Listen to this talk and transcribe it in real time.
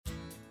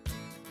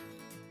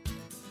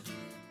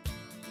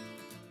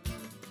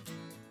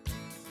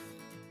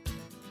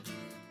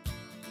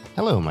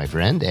Hello, my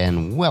friend,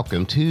 and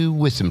welcome to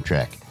Wisdom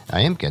Trek.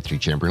 I am Guthrie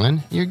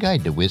Chamberlain, your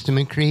guide to wisdom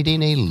and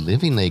creating a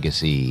living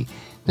legacy.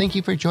 Thank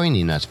you for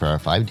joining us for our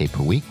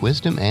 5-day-per-week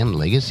Wisdom and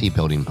Legacy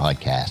Building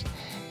podcast.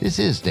 This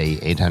is day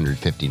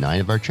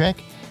 859 of our trek,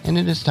 and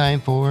it is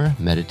time for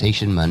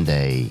Meditation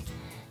Monday.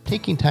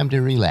 Taking time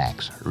to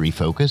relax,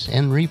 refocus,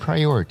 and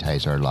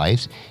reprioritize our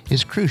lives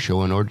is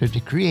crucial in order to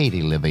create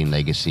a living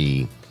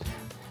legacy.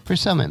 For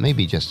some, it may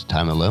be just a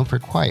time alone for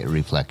quiet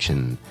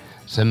reflection.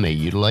 Some may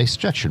utilize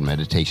structured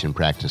meditation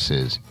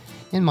practices.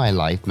 In my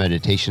life,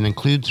 meditation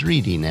includes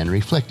reading and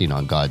reflecting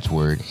on God's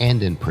Word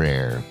and in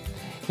prayer.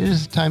 It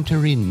is time to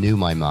renew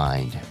my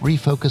mind,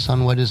 refocus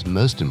on what is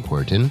most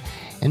important,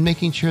 and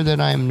making sure that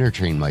I am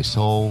nurturing my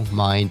soul,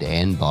 mind,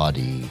 and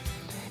body.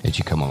 As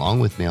you come along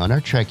with me on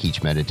our trek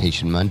each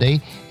Meditation Monday,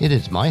 it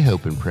is my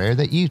hope and prayer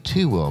that you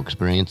too will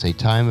experience a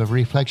time of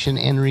reflection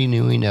and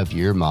renewing of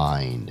your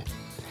mind.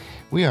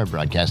 We are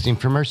broadcasting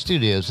from our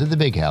studios at the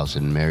Big House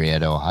in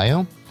Marietta,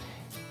 Ohio.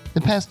 The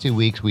past 2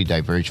 weeks, we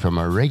diverged from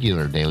our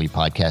regular daily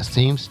podcast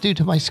themes due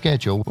to my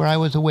schedule where I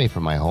was away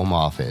from my home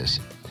office.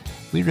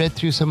 We read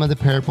through some of the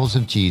parables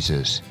of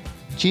Jesus.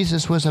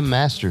 Jesus was a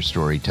master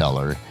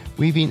storyteller,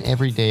 weaving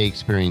everyday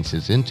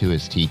experiences into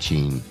his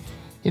teaching.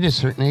 It is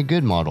certainly a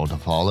good model to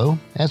follow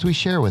as we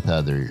share with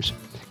others.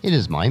 It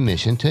is my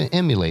mission to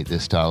emulate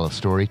this style of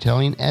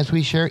storytelling as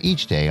we share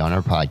each day on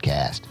our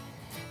podcast.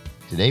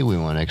 Today, we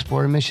want to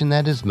explore a mission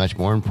that is much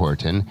more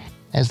important,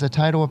 as the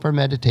title of our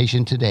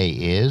meditation today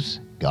is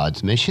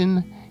God's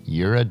Mission,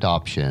 Your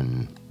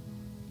Adoption.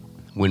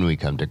 When we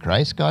come to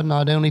Christ, God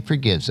not only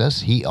forgives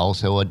us, He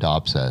also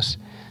adopts us.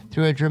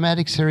 Through a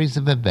dramatic series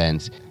of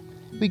events,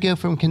 we go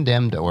from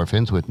condemned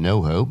orphans with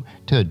no hope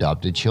to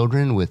adopted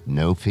children with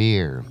no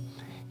fear.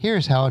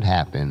 Here's how it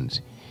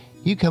happens.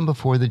 You come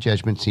before the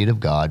judgment seat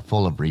of God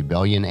full of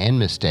rebellion and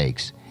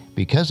mistakes.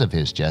 Because of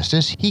His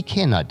justice, He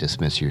cannot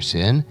dismiss your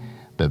sin,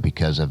 but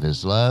because of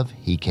His love,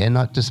 He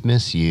cannot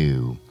dismiss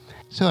you.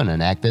 So in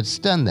an act that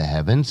stunned the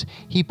heavens,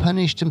 He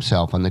punished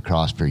Himself on the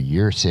cross for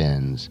your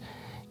sins.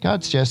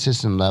 God's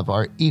justice and love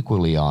are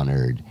equally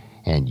honored,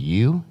 and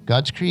you,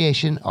 God's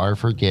creation, are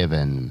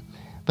forgiven.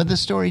 But the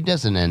story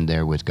doesn't end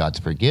there with God's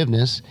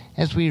forgiveness,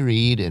 as we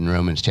read in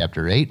Romans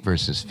chapter 8,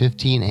 verses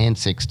 15 and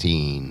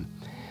 16.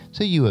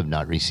 So you have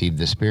not received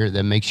the spirit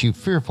that makes you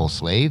fearful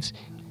slaves.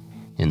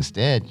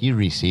 Instead, you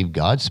received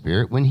God's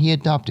Spirit when He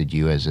adopted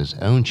you as His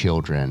own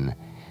children.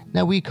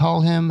 Now we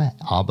call Him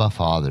Abba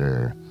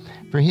Father.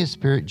 For His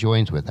Spirit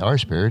joins with our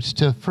spirits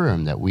to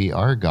affirm that we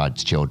are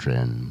God's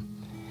children.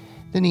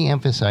 Then he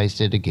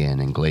emphasized it again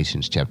in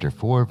Galatians chapter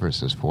 4,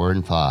 verses 4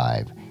 and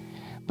 5.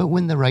 But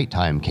when the right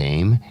time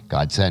came,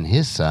 God sent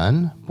His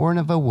Son, born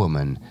of a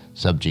woman,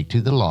 subject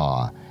to the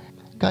law.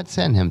 God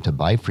sent Him to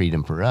buy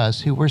freedom for us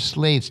who were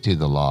slaves to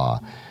the law,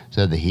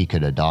 so that He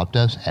could adopt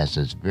us as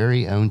His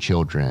very own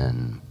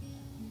children.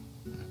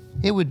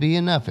 It would be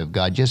enough if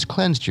God just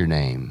cleansed your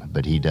name,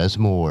 but He does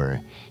more.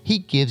 He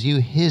gives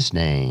you His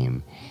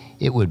name.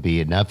 It would be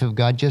enough if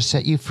God just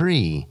set you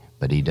free,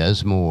 but He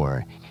does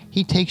more.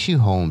 He takes you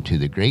home to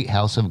the great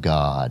house of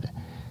God.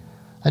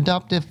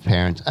 Adoptive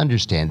parents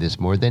understand this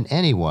more than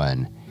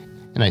anyone.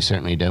 And I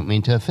certainly don't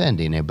mean to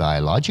offend any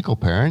biological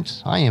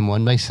parents. I am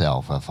one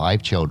myself of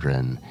 5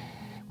 children.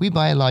 We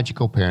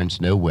biological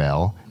parents know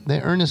well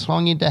the earnest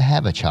longing to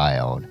have a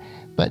child,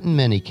 but in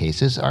many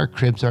cases our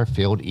cribs are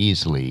filled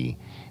easily.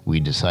 We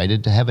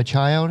decided to have a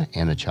child,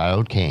 and a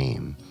child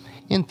came.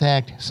 In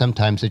fact,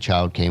 sometimes a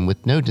child came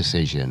with no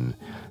decision.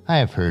 I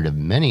have heard of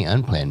many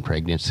unplanned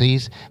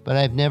pregnancies, but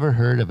I've never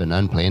heard of an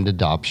unplanned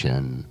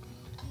adoption.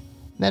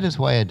 That is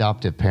why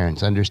adoptive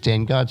parents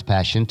understand God's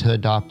passion to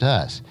adopt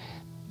us.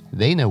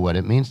 They know what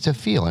it means to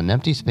feel an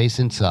empty space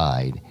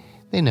inside.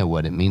 They know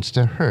what it means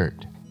to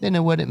hurt. They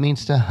know what it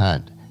means to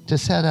hunt, to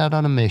set out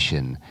on a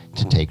mission,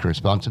 to take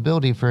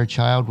responsibility for a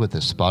child with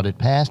a spotted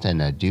past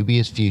and a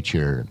dubious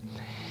future.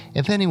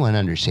 If anyone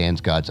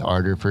understands God's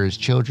ardor for His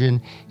children,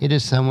 it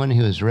is someone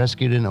who has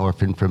rescued an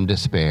orphan from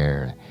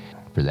despair.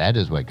 For that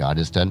is what God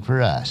has done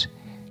for us.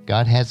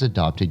 God has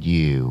adopted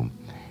you.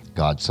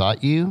 God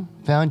sought you,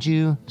 found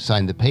you,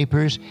 signed the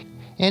papers,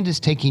 and is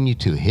taking you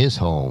to His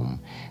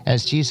home,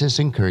 as Jesus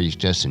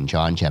encouraged us in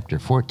John chapter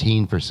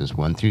 14, verses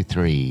 1 through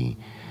 3.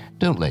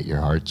 Don't let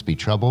your hearts be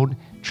troubled.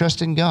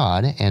 Trust in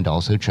God, and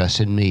also trust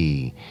in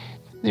me.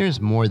 There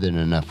is more than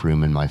enough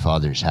room in my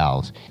Father's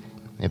house.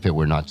 If it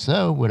were not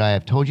so, would I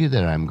have told you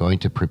that I am going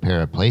to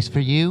prepare a place for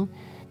you?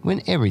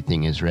 When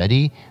everything is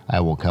ready, I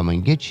will come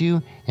and get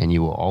you, and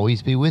you will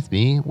always be with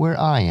me where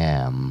I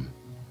am.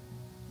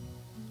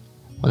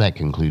 Well, that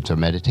concludes our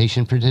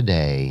meditation for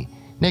today.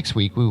 Next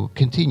week, we will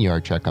continue our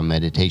trek on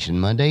Meditation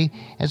Monday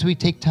as we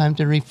take time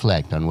to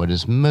reflect on what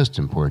is most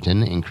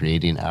important in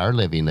creating our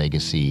living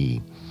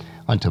legacy.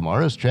 On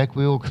tomorrow's trek,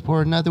 we will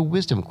explore another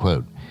wisdom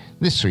quote.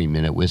 This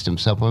 3-minute wisdom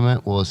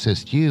supplement will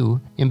assist you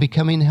in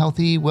becoming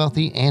healthy,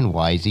 wealthy, and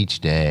wise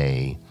each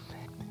day.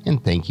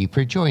 And thank you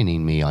for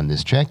joining me on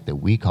this trek that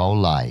we call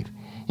life.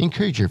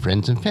 Encourage your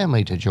friends and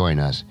family to join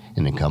us,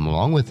 and then come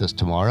along with us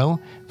tomorrow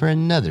for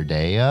another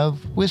day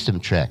of Wisdom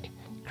Trek,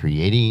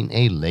 creating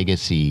a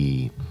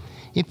legacy.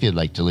 If you'd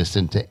like to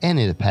listen to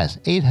any of the past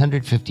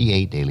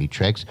 858 Daily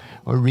Treks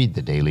or read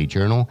the Daily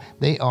Journal,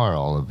 they are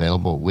all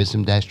available at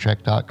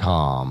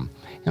wisdom-trek.com.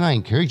 And I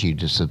encourage you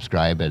to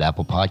subscribe at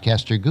Apple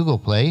Podcasts or Google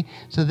Play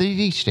so that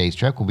each day's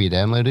trek will be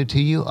downloaded to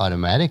you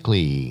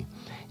automatically.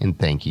 And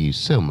thank you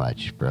so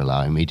much for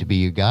allowing me to be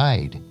your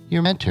guide,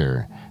 your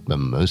mentor, but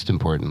most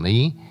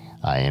importantly,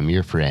 I am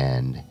your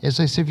friend as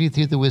I serve you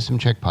through the Wisdom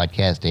Trek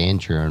podcast and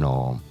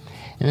journal.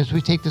 And as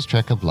we take this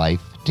trek of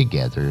life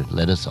together,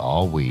 let us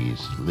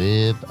always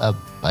live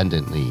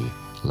abundantly,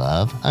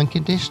 love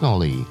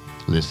unconditionally,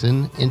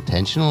 listen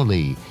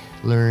intentionally,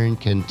 learn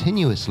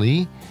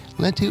continuously,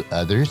 lend to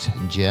others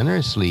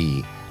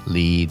generously,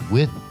 lead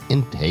with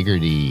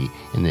integrity,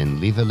 and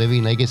then leave a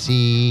living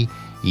legacy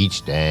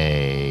each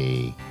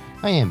day.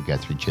 I am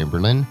Guthrie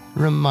Chamberlain,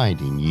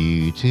 reminding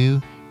you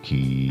to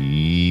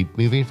keep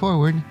moving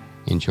forward,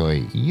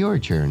 enjoy your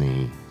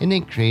journey, and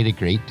then create a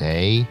great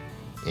day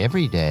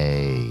every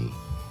day.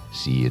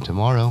 See you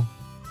tomorrow.